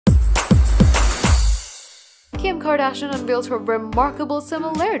Kim Kardashian unveiled her remarkable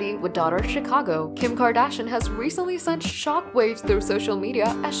similarity with daughter Chicago. Kim Kardashian has recently sent shockwaves through social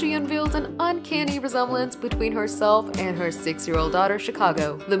media as she unveiled an uncanny resemblance between herself and her 6-year-old daughter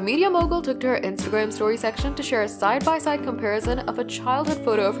Chicago. The media mogul took to her Instagram story section to share a side-by-side comparison of a childhood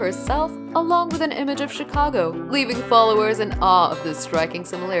photo of herself along with an image of Chicago, leaving followers in awe of the striking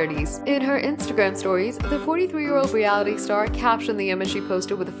similarities. In her Instagram stories, the 43-year-old reality star captioned the image she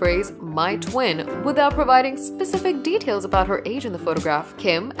posted with the phrase, "my twin," without providing specific details about her age in the photograph.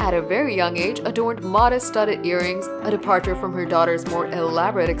 Kim, at a very young age, adorned modest studded earrings, a departure from her daughter's more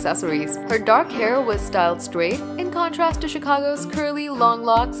elaborate accessories. Her dark hair was styled straight, in contrast to Chicago's curly, long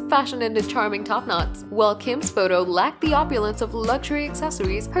locks fashioned into charming top knots. While Kim's photo lacked the opulence of luxury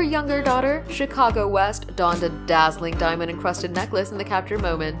accessories, her younger daughter, Chicago West, donned a dazzling diamond-encrusted necklace in the capture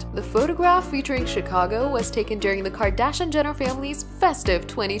moment. The photograph featuring Chicago was taken during the Kardashian-Jenner family's festive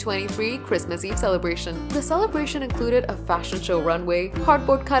 2023 Christmas Eve celebration. The celebration included a fashion show runway,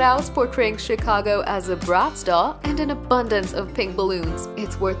 cardboard cutouts portraying Chicago as a Bratz doll, and an abundance of pink balloons.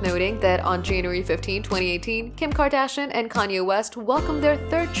 It's worth noting that on January 15, 2018, Kim Kardashian and Kanye West welcomed their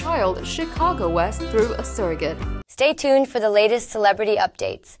third child, Chicago West, through a surrogate. Stay tuned for the latest celebrity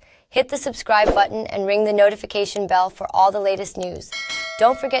updates. Hit the subscribe button and ring the notification bell for all the latest news.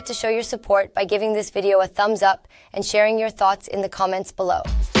 Don't forget to show your support by giving this video a thumbs up and sharing your thoughts in the comments below.